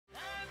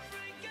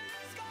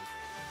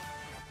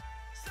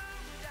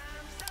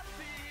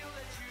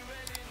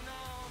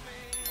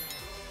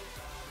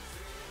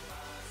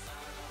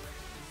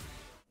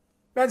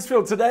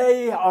Mansfield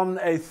today on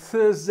a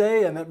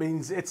Thursday, and that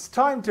means it's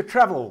time to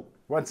travel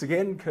once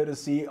again,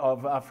 courtesy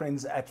of our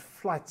friends at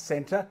Flight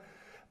Centre.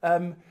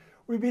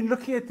 We've been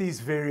looking at these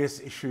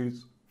various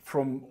issues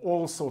from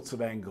all sorts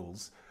of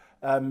angles,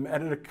 and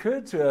it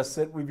occurred to us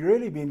that we've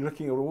really been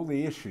looking at all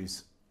the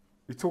issues.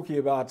 We're talking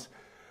about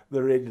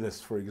the red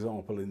list, for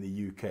example, in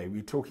the UK.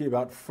 We're talking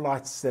about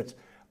flights that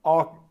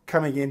are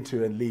coming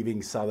into and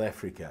leaving South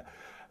Africa.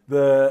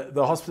 The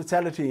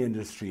hospitality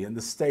industry and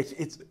the state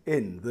it's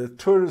in, the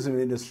tourism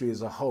industry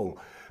as a whole.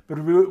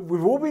 But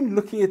we've all been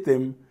looking at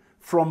them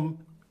from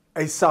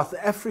a South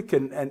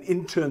African and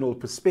internal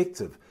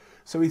perspective.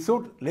 So we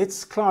thought,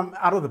 let's climb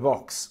out of the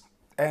box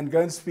and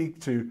go and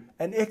speak to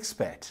an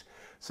expat.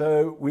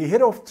 So we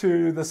head off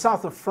to the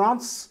south of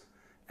France,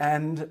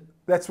 and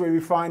that's where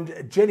we find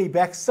Jenny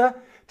Baxter.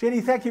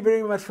 Jenny, thank you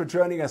very much for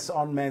joining us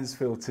on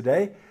Mansfield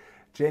today.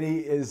 Jenny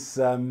is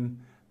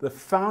the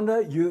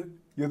founder,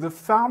 you're the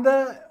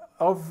founder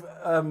of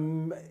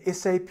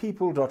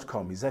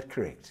sapeople.com, is that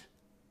correct?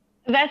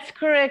 That's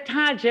correct.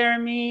 Hi,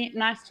 Jeremy.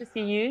 Nice to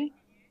see you.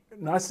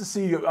 Nice to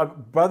see you.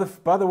 By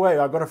the way,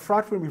 I got a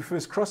fright when we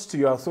first crossed to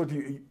you. I thought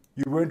you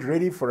weren't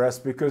ready for us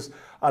because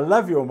I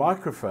love your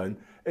microphone.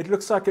 It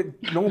looks like a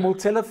normal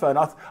telephone.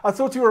 I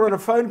thought you were on a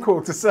phone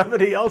call to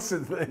somebody else,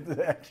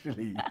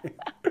 actually.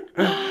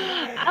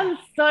 I'm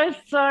so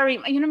sorry.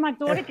 You know, my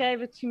daughter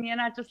gave it to me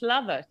and I just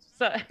love it.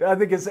 So I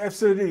think it's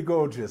absolutely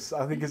gorgeous.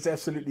 I think it's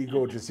absolutely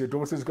gorgeous. Your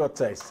daughter's got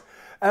taste.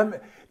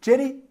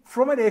 Jenny,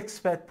 from an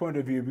expat point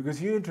of view,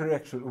 because you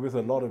interact with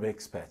a lot of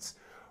expats,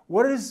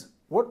 what is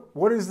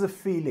the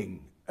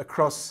feeling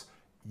across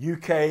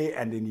UK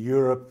and in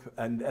Europe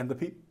and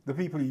the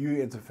people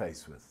you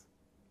interface with?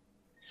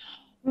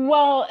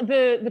 well,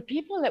 the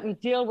people that we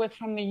deal with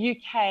from the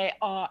UK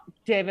are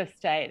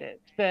devastated.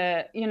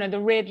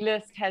 The red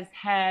list has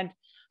had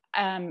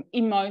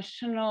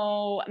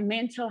emotional,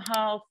 mental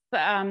health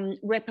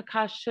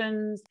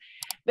repercussions.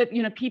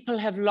 That people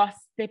have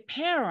lost their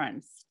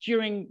parents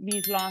during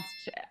these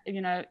last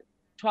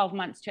 12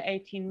 months to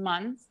 18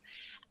 months,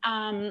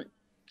 and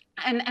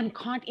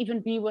can't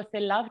even be with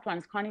their loved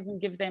ones, can't even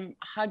give them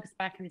hugs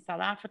back in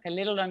South Africa,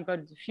 let alone go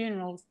to the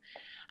funerals.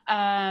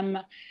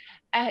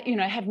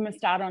 Have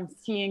missed out on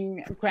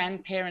seeing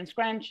grandparents,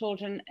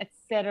 grandchildren,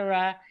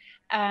 etc.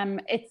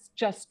 It's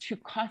just too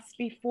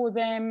costly for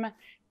them.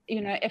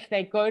 If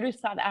they go to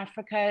South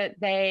Africa,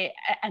 they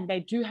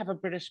do have a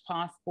British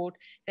passport,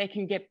 they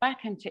can get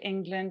back into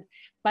England,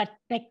 but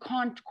they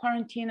can't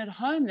quarantine at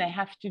home. They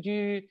have to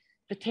do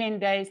the 10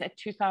 days at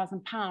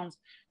 £2,000.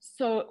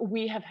 So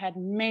we have had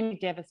many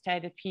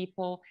devastated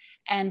people,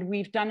 and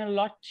we've done a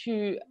lot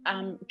to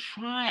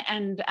try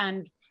and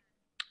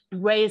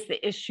raise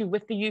the issue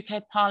with the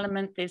UK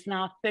Parliament. There's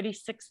now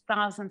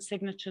 36,000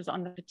 signatures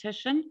on the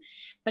petition,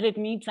 but it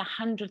needs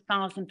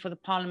 100,000 for the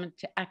Parliament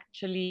to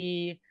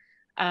actually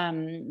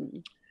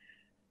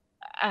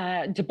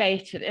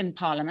debate it in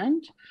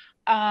Parliament.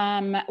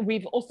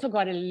 We've also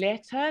got a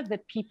letter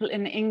that people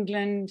in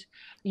England,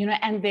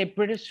 and their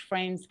British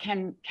friends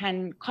can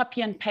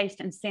copy and paste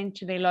and send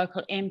to their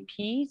local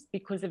MPs,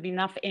 because if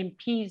enough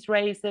MPs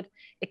raise it,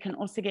 it can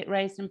also get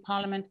raised in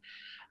Parliament.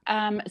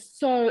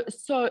 So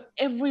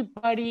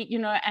everybody,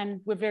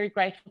 and we're very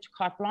grateful to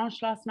Carte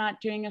Blanche last night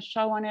doing a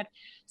show on it.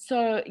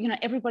 So,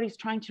 everybody's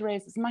trying to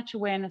raise as much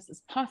awareness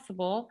as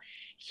possible.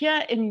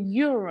 Here in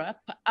Europe,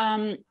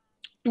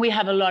 we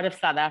have a lot of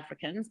South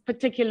Africans,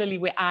 particularly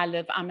where I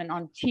live. I'm in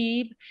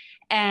Antibes,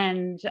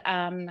 and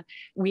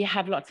we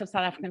have lots of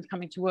South Africans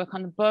coming to work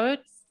on the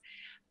boats.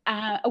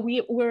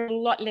 We're a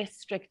lot less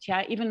strict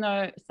here, even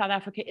though South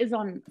Africa is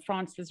on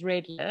France's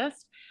red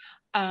list,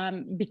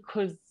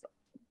 because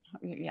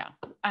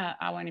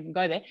I won't even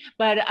go there.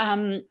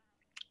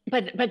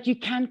 But you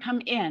can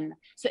come in.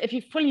 So if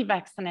you're fully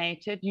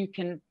vaccinated, you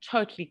can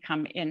totally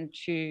come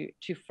into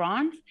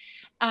France.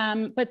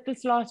 But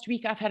this last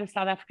week, I've had a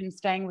South African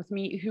staying with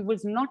me who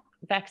was not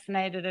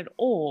vaccinated at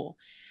all,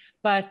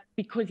 but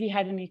because he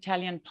had an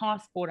Italian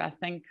passport, I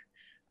think,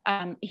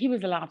 he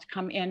was allowed to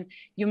come in.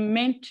 You're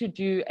meant to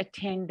do a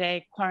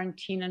 10-day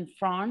quarantine in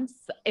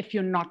France if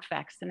you're not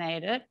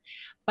vaccinated,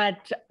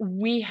 but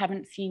we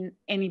haven't seen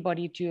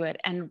anybody do it.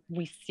 And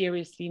we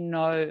seriously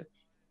know,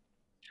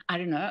 I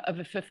don't know,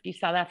 over 50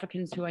 South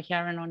Africans who are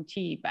here in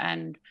Antibes,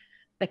 and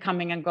they're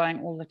coming and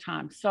going all the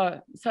time.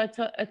 So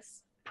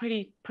it's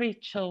pretty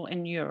chill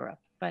in Europe,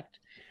 but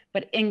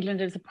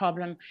England is a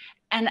problem.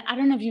 And I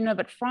don't know if you know,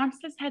 but France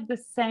has had the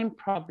same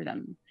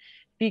problem,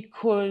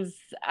 because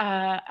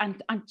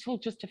until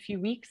just a few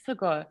weeks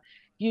ago,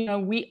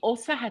 we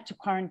also had to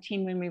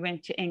quarantine when we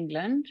went to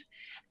England,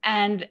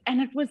 and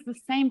it was the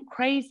same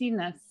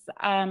craziness,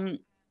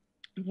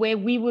 where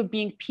we were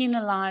being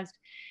penalized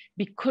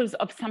because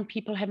of some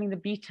people having the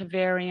beta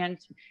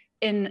variant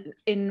in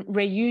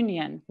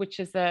Rerun, which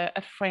is a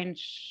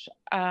French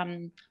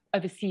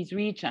overseas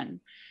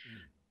region.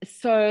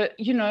 So,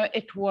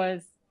 it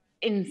was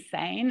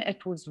insane.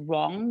 It was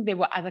wrong. There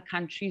were other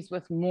countries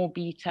with more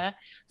beta.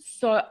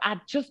 So I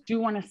just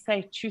do want to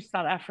say to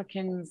South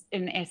Africans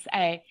in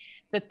SA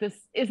that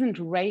this isn't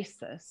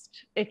racist.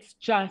 It's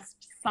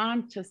just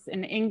scientists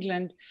in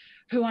England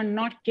who are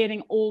not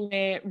getting all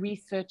their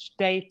research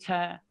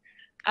data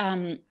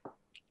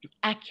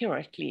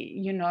accurately,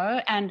 you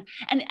know, and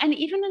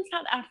even in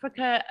South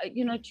Africa,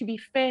 you know, to be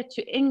fair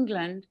to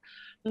England,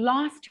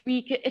 last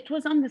week, it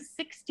was on the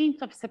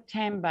 16th of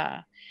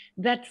September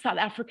that South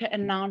Africa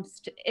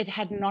announced it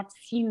had not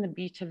seen the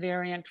beta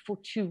variant for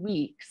 2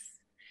 weeks.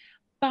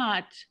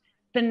 But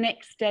the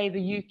next day,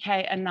 the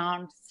UK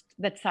announced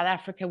that South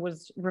Africa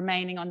was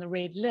remaining on the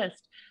red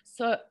list.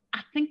 So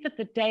I think that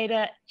the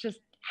data just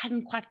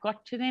hadn't quite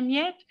got to them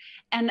yet.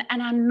 And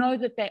I know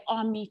that they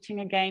are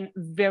meeting again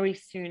very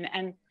soon.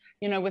 And,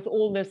 you know, with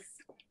all this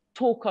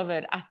talk of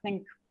it, I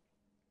think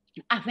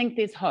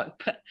there's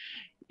hope,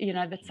 you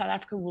know, that South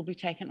Africa will be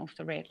taken off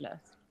the red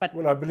list. But,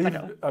 well, I believe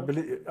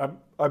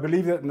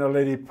that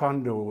Naledi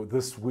Pandor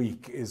this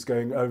week is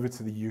going over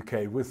to the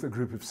UK with a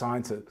group of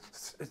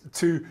scientists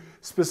to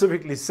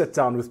specifically sit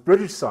down with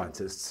British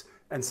scientists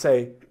and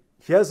say,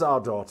 here's our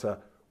data,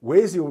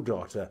 where's your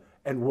data,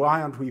 and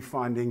why aren't we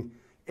finding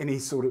any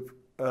sort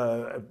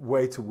of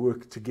way to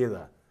work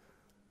together?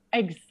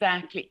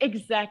 Exactly.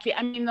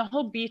 I mean, the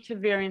whole beta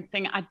variant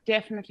thing, I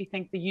definitely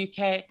think the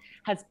UK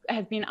has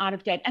been out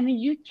of date. And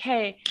the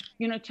UK,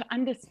 you know, to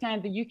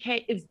understand, the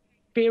UK is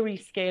very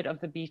scared of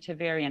the beta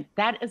variant.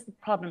 That is the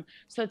problem.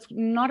 So it's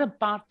not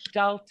about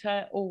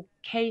Delta or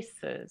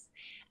cases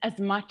as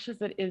much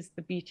as it is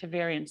the beta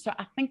variant. So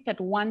I think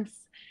that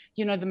once,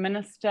 you know, the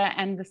minister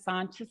and the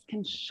scientists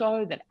can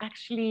show that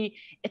actually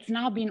it's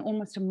now been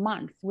almost a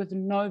month with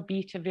no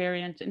beta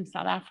variant in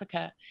South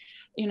Africa,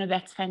 you know,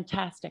 that's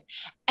fantastic.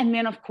 And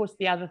then, of course,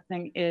 the other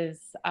thing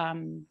is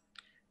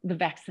the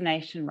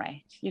vaccination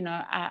rate. You know,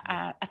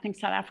 I think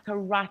South Africa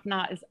right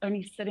now is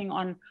only sitting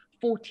on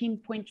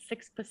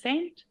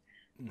 14.6%.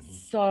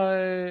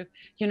 So,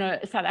 you know,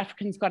 South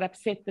Africans got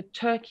upset that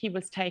Turkey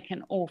was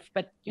taken off,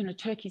 but, you know,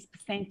 Turkey's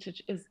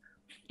percentage is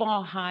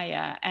far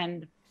higher.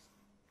 And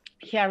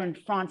here in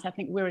France, I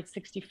think we're at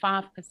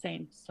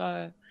 65%.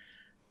 So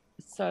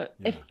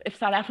yeah. If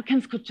South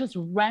Africans could just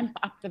ramp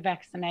up the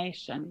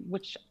vaccination,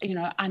 which, you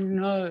know, I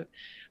know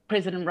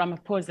President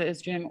Ramaphosa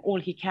is doing all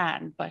he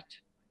can, but.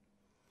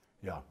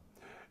 Yeah.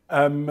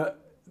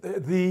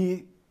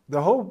 The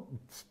whole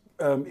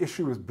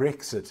issue with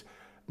Brexit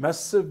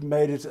must have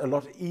made it a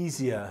lot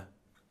easier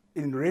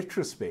in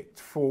retrospect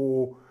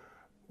for,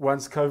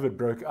 once COVID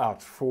broke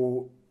out,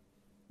 for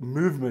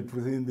movement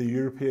within the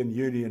European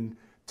Union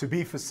to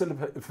be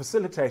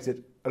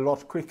facilitated a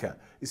lot quicker,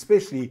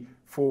 especially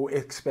for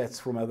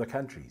expats from other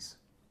countries.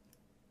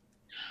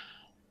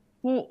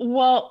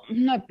 Well,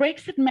 no,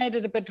 Brexit made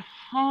it a bit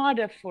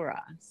harder for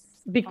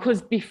us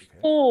because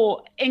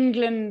before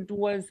England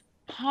was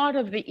part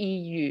of the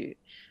EU,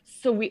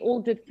 so we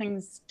all did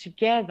things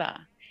together.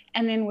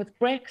 And then with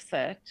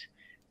Brexit,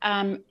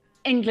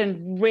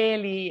 England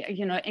really,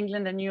 you know,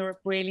 England and Europe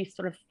really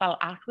sort of fell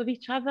out with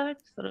each other,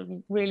 sort of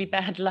really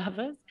bad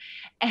lovers.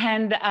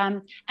 And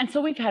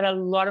so we've had a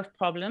lot of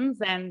problems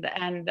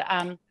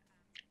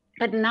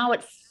but now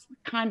it's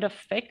kind of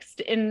fixed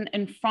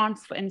in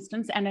France, for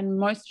instance, and in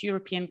most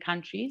European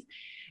countries.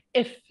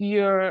 If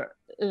you're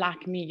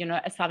like me, you know,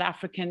 a South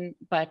African,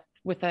 but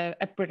with a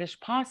British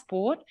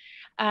passport,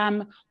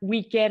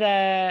 we get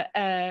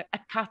a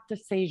carte de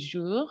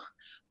séjour,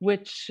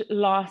 which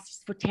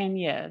lasts for 10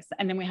 years,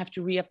 and then we have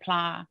to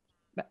reapply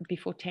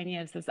before 10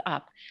 years is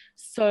up.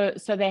 So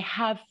they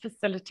have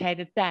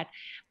facilitated that.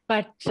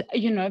 But,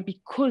 you know,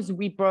 because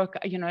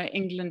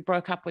England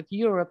broke up with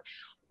Europe,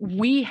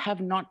 we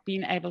have not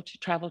been able to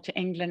travel to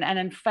England. And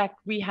in fact,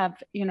 we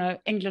have, you know,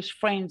 English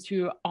friends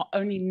who are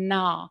only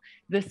now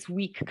this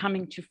week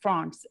coming to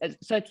France.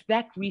 So it's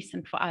that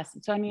recent for us.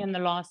 It's only in the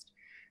last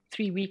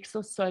 3 weeks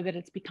or so that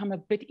it's become a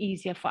bit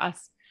easier for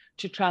us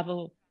to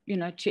travel, you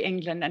know, to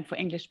England and for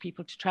English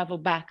people to travel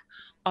back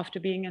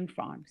after being in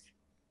France.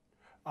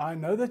 I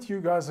know that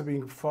you guys have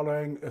been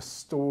following a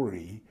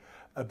story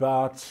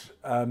about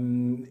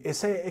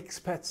SA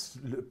expats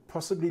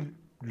possibly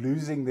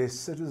losing their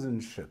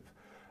citizenship.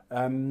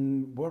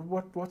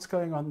 What's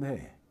going on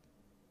there?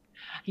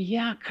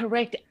 Yeah,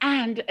 correct.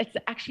 And it's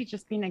actually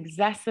just been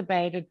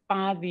exacerbated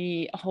by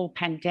the whole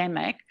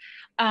pandemic.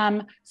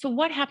 So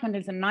what happened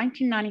is in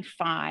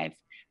 1995,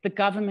 the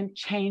government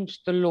changed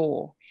the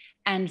law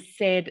and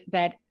said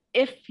that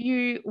if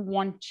you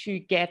want to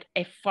get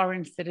a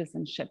foreign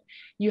citizenship,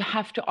 you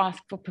have to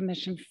ask for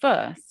permission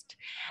first.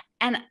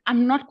 And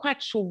I'm not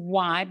quite sure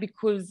why,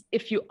 because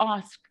if you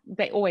ask,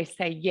 they always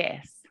say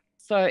yes.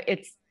 So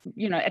it's,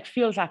 you know, it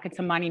feels like it's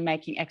a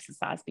money-making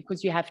exercise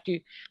because you have to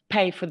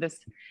pay for this.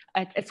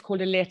 It's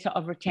called a letter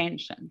of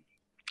retention.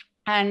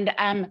 And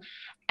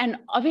And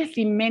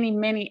obviously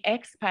many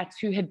expats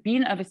who had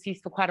been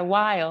overseas for quite a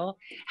while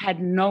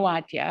had no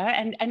idea,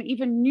 and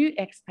even new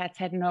expats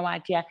had no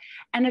idea.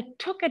 And it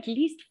took at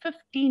least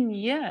 15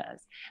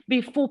 years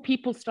before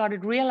people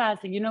started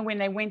realizing, when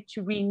they went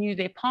to renew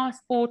their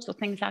passports or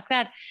things like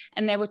that,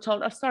 and they were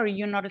told, oh, sorry,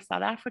 you're not a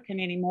South African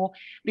anymore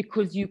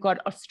because you got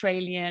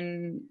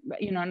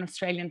an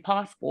Australian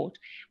passport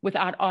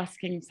without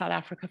asking South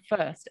Africa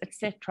first,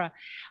 etc.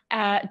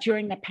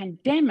 During the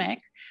pandemic,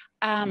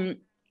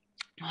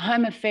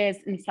 Home Affairs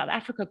in South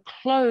Africa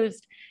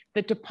closed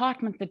the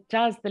department that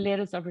does the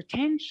letters of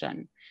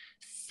retention.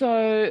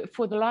 So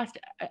for the last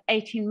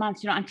 18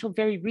 months, until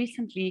very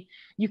recently,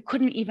 you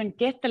couldn't even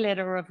get the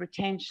letter of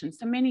retention.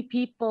 So many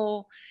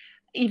people,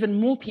 even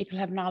more people,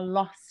 have now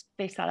lost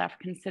their South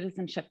African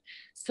citizenship.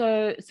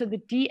 So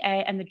the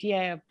DA and the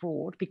DA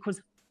abroad,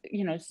 because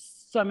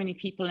so many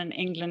people in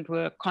England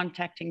were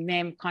contacting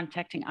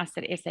us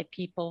at SA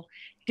People,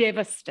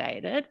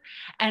 devastated.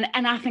 And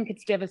I think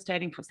it's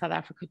devastating for South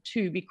Africa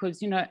too, because,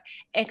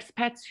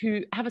 expats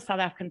who have a South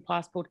African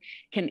passport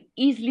can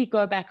easily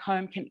go back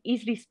home, can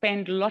easily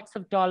spend lots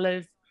of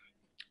dollars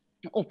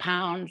or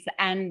pounds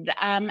and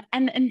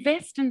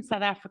invest in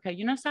South Africa,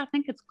 so I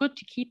think it's good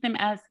to keep them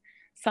as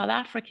South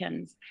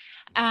Africans.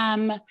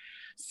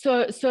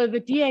 So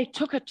the DA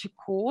took it to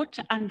court.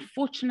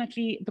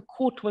 Unfortunately, the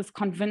court was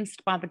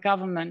convinced by the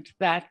government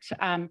that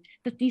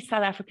these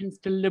South Africans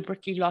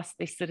deliberately lost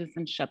their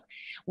citizenship,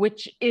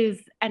 which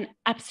is an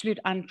absolute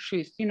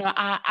untruth.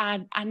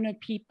 I know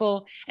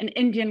people, an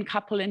Indian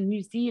couple in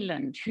New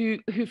Zealand who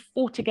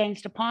fought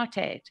against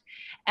apartheid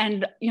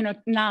and,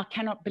 now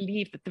cannot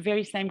believe that the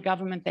very same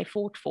government they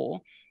fought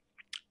for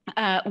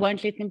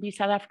won't let them be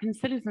South African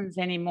citizens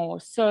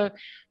anymore. So,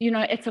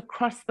 it's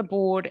across the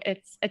board,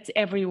 it's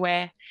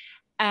everywhere.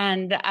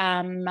 And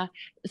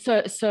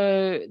so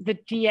the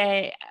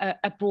DA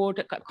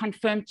abroad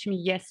confirmed to me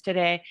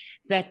yesterday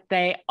that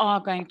they are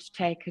going to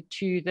take it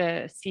to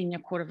the Senior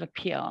Court of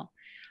Appeal.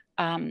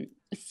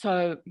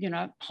 So,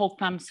 hold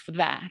thumbs for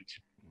that.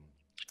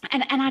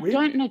 And I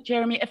don't know,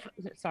 Jeremy,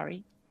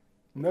 sorry.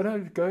 No,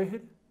 go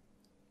ahead.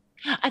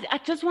 I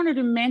just wanted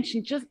to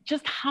mention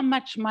just how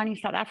much money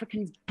South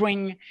Africans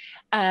bring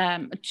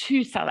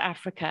to South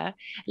Africa.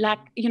 Like,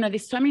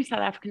 there's so many South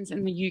Africans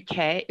in the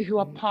UK who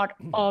are part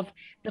of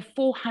the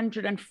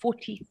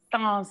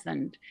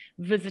 440,000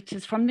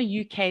 visitors from the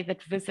UK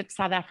that visit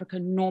South Africa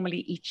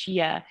normally each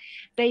year.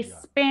 They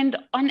spend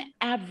on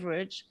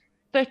average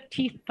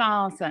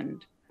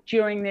 30,000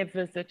 during their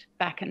visit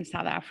back in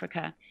South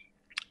Africa.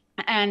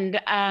 And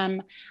I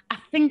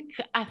think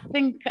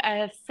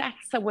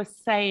Saxa was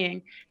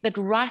saying that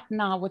right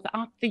now,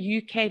 without the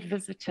UK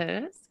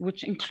visitors,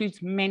 which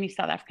includes many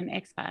South African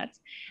expats,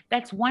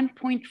 that's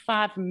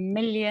 1.5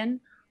 million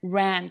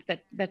rand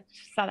that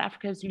South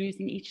Africa is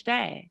losing each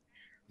day.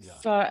 Yeah.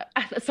 So,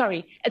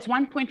 sorry, it's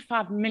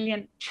 1.5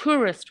 million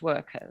tourist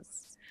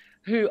workers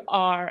who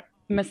are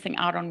missing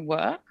out on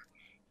work,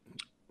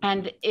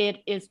 and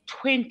it is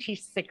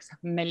 26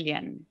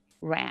 million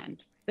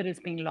rand that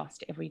is being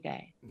lost every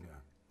day.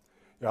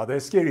 Yeah, they're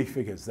scary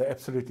figures. They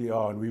absolutely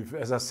are. And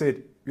as I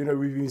said, we've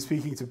been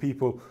speaking to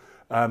people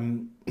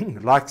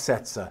like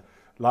Satsa,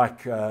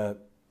 like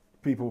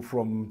people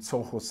from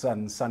Soho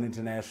Sun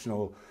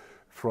International,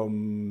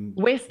 from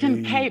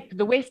Western Cape.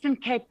 The Western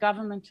Cape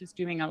government is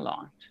doing a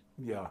lot.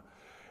 Yeah,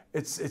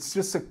 it's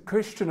just a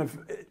question of,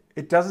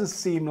 it doesn't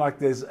seem like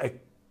there's a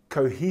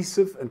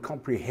cohesive and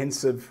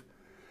comprehensive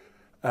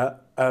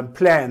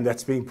plan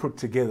that's being put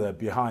together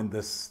behind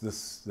this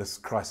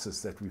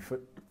crisis that we're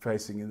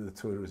facing in the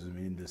tourism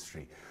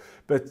industry.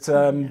 But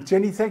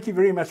Jenny, thank you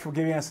very much for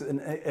giving us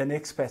an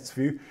expat's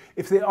view.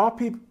 If there are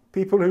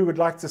people who would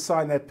like to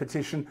sign that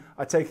petition,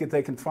 I take it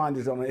they can find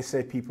it on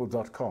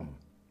sapeople.com.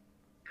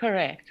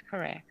 Correct.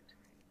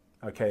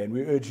 Okay, and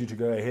we urge you to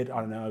go ahead.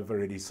 I know I've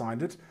already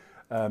signed it.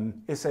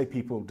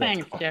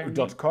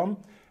 sapeople.com.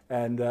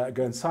 And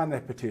go and sign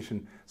that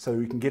petition so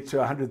we can get to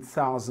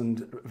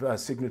 100,000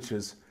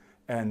 signatures,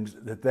 and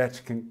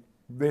that can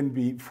then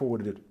be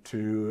forwarded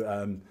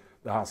to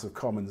the House of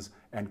Commons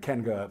and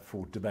can go up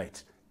for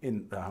debate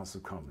in the House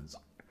of Commons.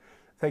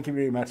 Thank you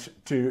very much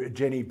to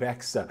Jenny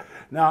Baxter.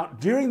 Now,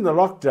 during the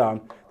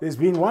lockdown, there's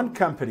been one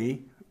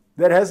company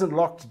that hasn't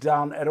locked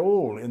down at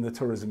all in the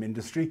tourism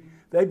industry.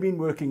 They've been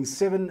working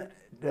 7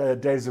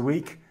 days a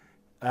week,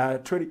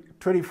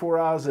 24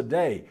 hours a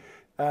day.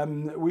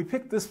 We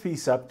picked this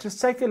piece up. Just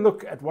take a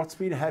look at what's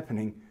been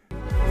happening.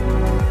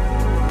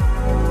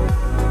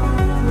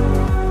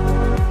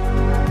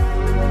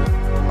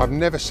 I've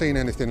never seen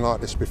anything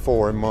like this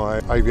before in my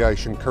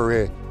aviation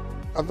career.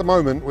 At the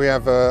moment, we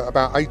have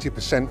about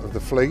 80% of the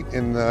fleet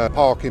in the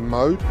parking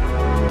mode.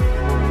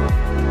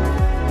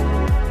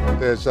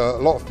 There's a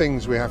lot of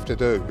things we have to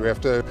do. We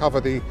have to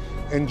cover the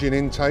engine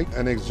intake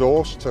and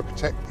exhaust to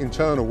protect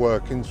internal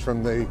workings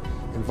from the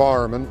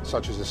environment,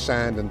 such as the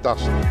sand and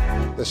dust.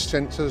 The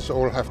sensors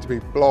all have to be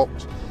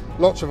blocked.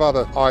 Lots of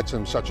other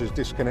items, such as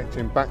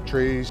disconnecting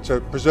batteries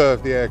to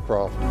preserve the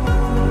aircraft.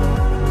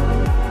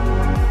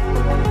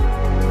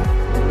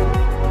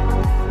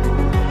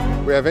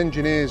 We We have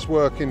engineers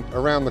working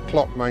around the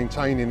clock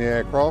maintaining the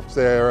aircraft.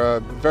 They're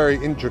a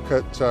very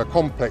intricate,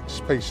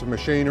 complex piece of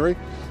machinery.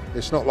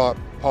 It's not like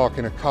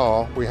parking a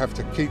car, we have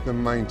to keep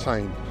them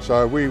maintained.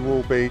 So we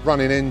will be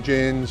running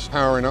engines,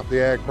 powering up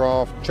the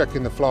aircraft,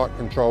 checking the flight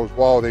controls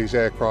while these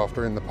aircraft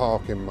are in the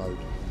parking mode.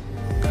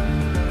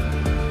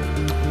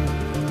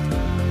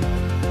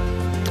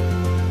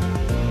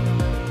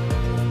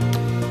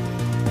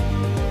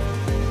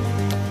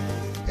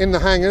 In the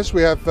hangars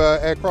we have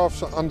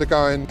aircraft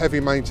undergoing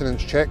heavy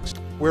maintenance checks.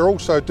 We're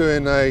also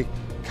doing a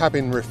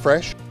cabin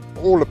refresh.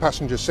 All the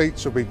passenger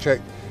seats will be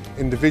checked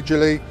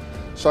individually.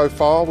 So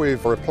far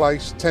we've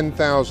replaced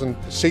 10,000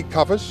 seat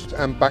covers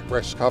and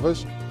backrest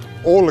covers.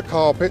 All the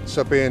carpets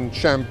are being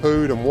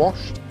shampooed and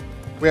washed.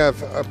 We have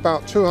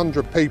about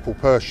 200 people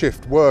per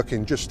shift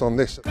working just on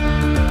this.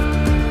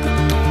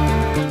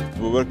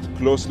 We worked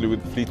closely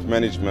with fleet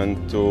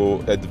management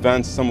to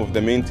advance some of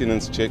the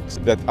maintenance checks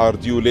that are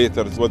due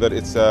later, whether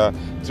it's a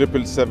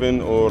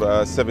 777 or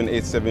a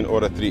 787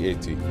 or a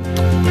 380.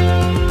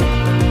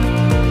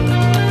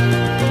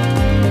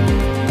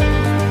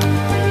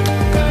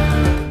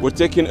 We're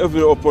taking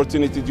every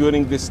opportunity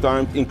during this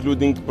time,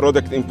 including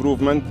product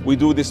improvement. We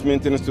do this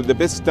maintenance to the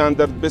best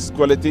standard, best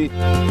quality.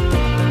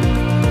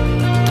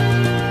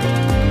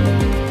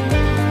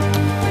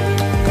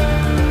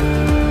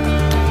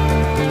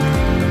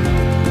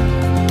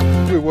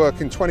 We're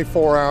working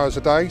 24 hours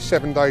a day,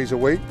 7 days a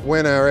week.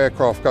 When our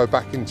aircraft go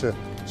back into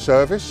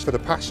service, for the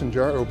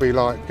passenger, it will be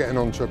like getting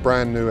onto a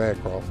brand new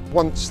aircraft.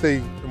 Once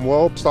the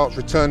world starts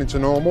returning to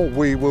normal,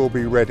 we will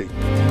be ready.